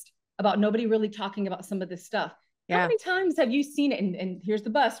podcast, about nobody really talking about some of this stuff. Yeah. How many times have you seen it? And here's the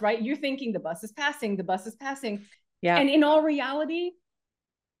bus, right? You're thinking the bus is passing. Yeah. And in all reality,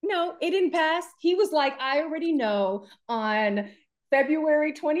 no, it didn't pass. He was like, I already know on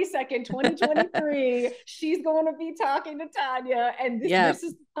February 22nd, 2023, she's going to be talking to Tanya, and this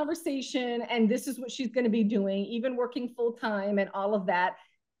is the conversation, and this is what she's going to be doing, even working full time and all of that.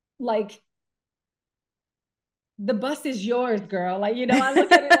 Like, the bus is yours, girl. Like, you know, I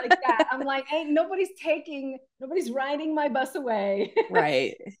look at it like that. I'm like, nobody's riding my bus away.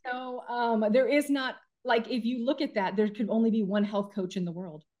 Right. So there is not, like, if you look at that, there could only be one health coach in the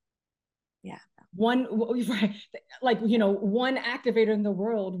world. Yeah. One, right, like, you know, one activator in the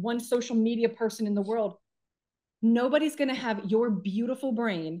world, one social media person in the world. Nobody's going to have your beautiful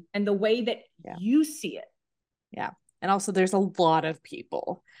brain and the way that you see it. Yeah. And also there's a lot of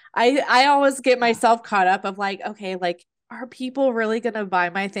people. I always get myself caught up of like, okay, like, are people really going to buy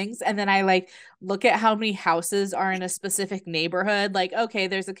my things? And then I like look at how many houses are in a specific neighborhood. Like, okay,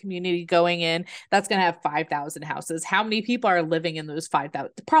 there's a community going in that's going to have 5,000 houses. How many people are living in those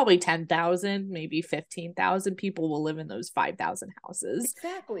 5,000? Probably 10,000, maybe 15,000 people will live in those 5,000 houses.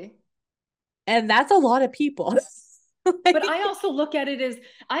 Exactly. And that's a lot of people. But I also look at it as,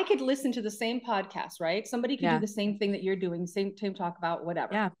 I could listen to the same podcast, right? Somebody could do the same thing that you're doing, same talk about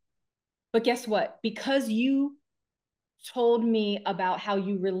whatever. Yeah. But guess what? Because you told me about how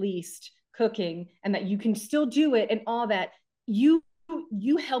you released cooking and that you can still do it and all that, you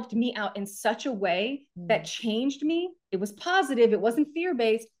helped me out in such a way that changed me. It was positive. It wasn't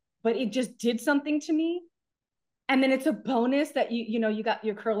fear-based, but it just did something to me. And then it's a bonus that you got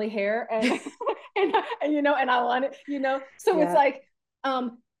your curly hair and and you know, and I want it, you know. So it's like,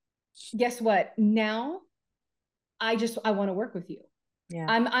 guess what? Now I want to work with you. Yeah.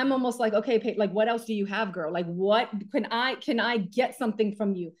 I'm almost like, okay, Paige, like, what else do you have, girl? Like, what can I get something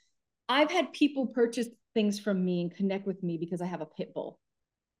from you? I've had people purchase things from me and connect with me because I have a pit bull.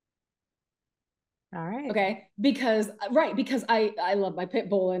 All right. Okay. Because I love my pit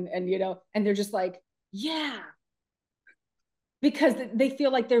bull and you know, and they're just like, yeah. Because they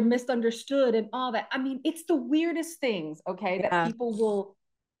feel like they're misunderstood and all that. I mean, it's the weirdest things, okay, that people will,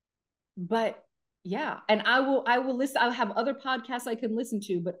 but yeah. And I will listen. I'll have other podcasts I can listen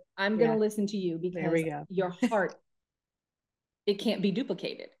to, but I'm going to listen to you because your heart, it can't be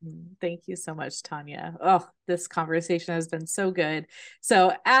duplicated. Thank you so much, Tanya. Oh, this conversation has been so good.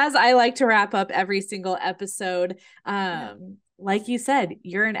 So as I like to wrap up every single episode, like you said,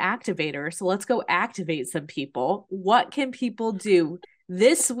 you're an activator. So let's go activate some people. What can people do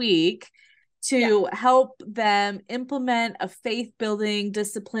this week to help them implement a faith building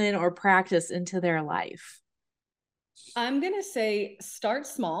discipline or practice into their life? I'm going to say start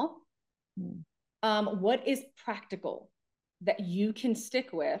small. What is practical that you can stick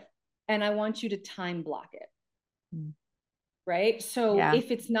with? And I want you to time block it. Right? So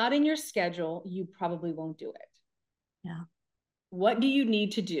if it's not in your schedule, you probably won't do it. Yeah. What do you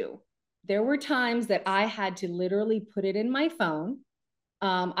need to do? There were times that I had to literally put it in my phone.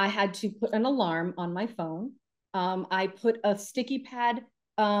 I had to put an alarm on my phone. I put a sticky pad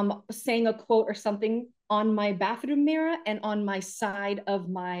saying a quote or something on my bathroom mirror and on my side of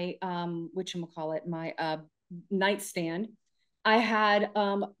my my nightstand. I had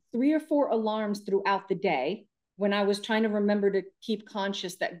 3 or 4 alarms throughout the day when I was trying to remember to keep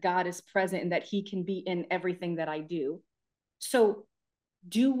conscious that God is present and that he can be in everything that I do. So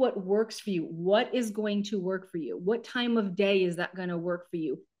do what works for you. What is going to work for you? What time of day is that going to work for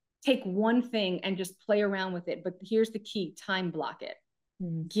you? Take one thing and just play around with it. But here's the key: time block it.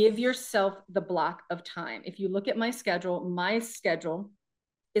 Give yourself the block of time. If you look at my schedule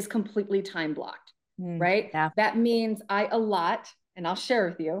is completely time blocked, right? Yeah. That means I allot, and I'll share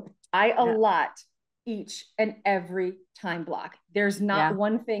with you, I allot each and every time block. There's not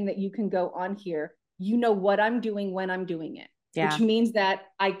one thing that you can go on here. You know what I'm doing when I'm doing it, which means that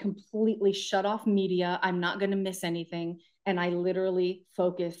I completely shut off media. I'm not going to miss anything. And I literally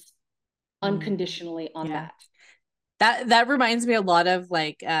focus unconditionally on that. That reminds me a lot of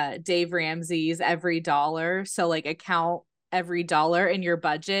like Dave Ramsey's Every Dollar. So like account every dollar in your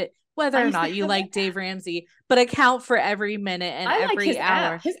budget, whether or not you like Dave Ramsey, but account for every minute and every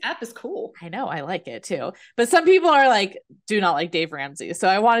hour. His app is cool. I know, I like it too. But some people are like, do not like Dave Ramsey. So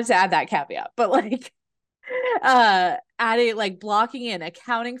I wanted to add that caveat. But like adding, like, blocking in,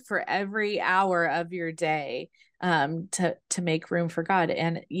 accounting for every hour of your day to make room for God.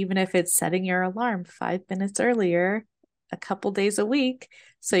 And even if it's setting your alarm 5 minutes earlier a couple days a week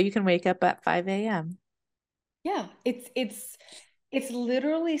so you can wake up at 5 a.m. Yeah, it's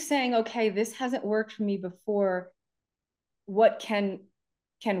literally saying, okay, this hasn't worked for me before. What can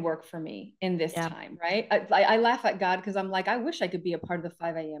work for me in this time, right? I laugh at God because I'm like, I wish I could be a part of the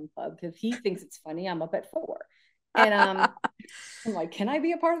 5 a.m. club because he thinks it's funny. I'm up at 4. And I'm like, can I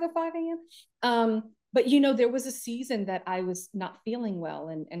be a part of the 5 a.m.? But there was a season that I was not feeling well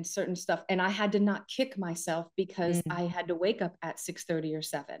and certain stuff, and I had to not kick myself because I had to wake up at 6:30 or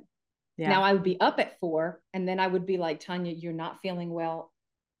 7. Yeah. Now I would be up at 4, and then I would be like, Tanya, you're not feeling well.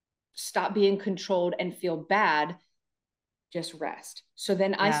 Stop being controlled and feel bad. Just rest. So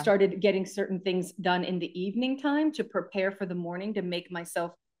then I started getting certain things done in the evening time to prepare for the morning, to make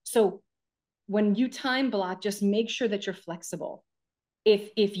myself. So when you time block, just make sure that you're flexible.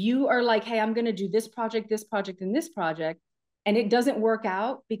 If you are like, hey, I'm going to do this project, and this project, and it doesn't work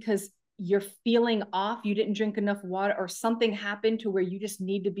out because you're feeling off, you didn't drink enough water, or something happened to where you just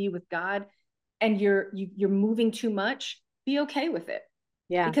need to be with God, and you're moving too much, be okay with it.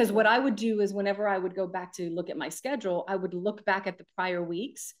 Yeah. Because what I would do is, whenever I would go back to look at my schedule, I would look back at the prior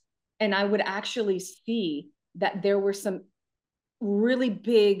weeks, and I would actually see that there were some really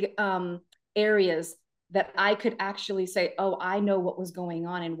big areas that I could actually say, oh, I know what was going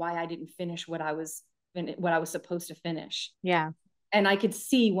on and why I didn't finish what I was supposed to finish. Yeah. And I could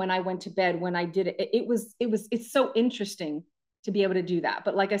see when I went to bed, when I did it, it's so interesting to be able to do that.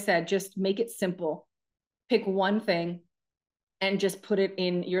 But like I said, just make it simple. Pick one thing and just put it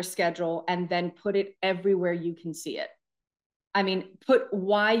in your schedule, and then put it everywhere you can see it. I mean, put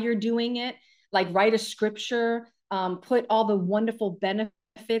why you're doing it, like write a scripture, put all the wonderful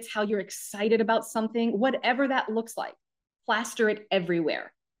benefits, how you're excited about something, whatever that looks like. Plaster it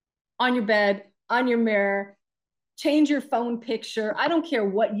everywhere, on your bed, on your mirror, change your phone picture. I don't care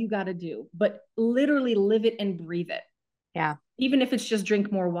what you got to do, but literally live it and breathe it. Yeah. Even if it's just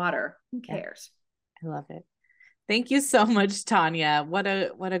drink more water, who cares? I love it. Thank you so much, Tanya. What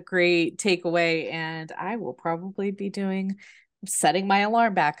a great takeaway. And I will probably be setting my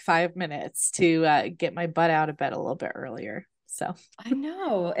alarm back 5 minutes to get my butt out of bed a little bit earlier. So I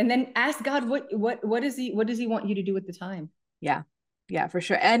know. And then ask God, what does he want you to do with the time? Yeah. Yeah, for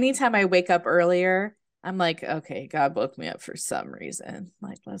sure. Anytime I wake up earlier, I'm like, okay, God woke me up for some reason.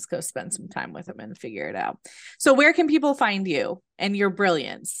 Like, let's go spend some time with him and figure it out. So where can people find you and your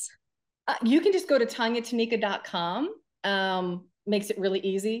brilliance? You can just go to tanyatanika.com. Makes it really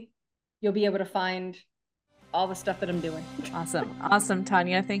easy. You'll be able to find all the stuff that I'm doing. Awesome. Awesome,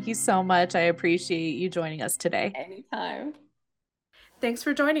 Tanya. Thank you so much. I appreciate you joining us today. Anytime. Thanks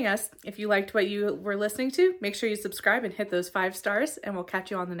for joining us. If you liked what you were listening to, make sure you subscribe and hit those 5 stars, and we'll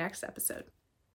catch you on the next episode.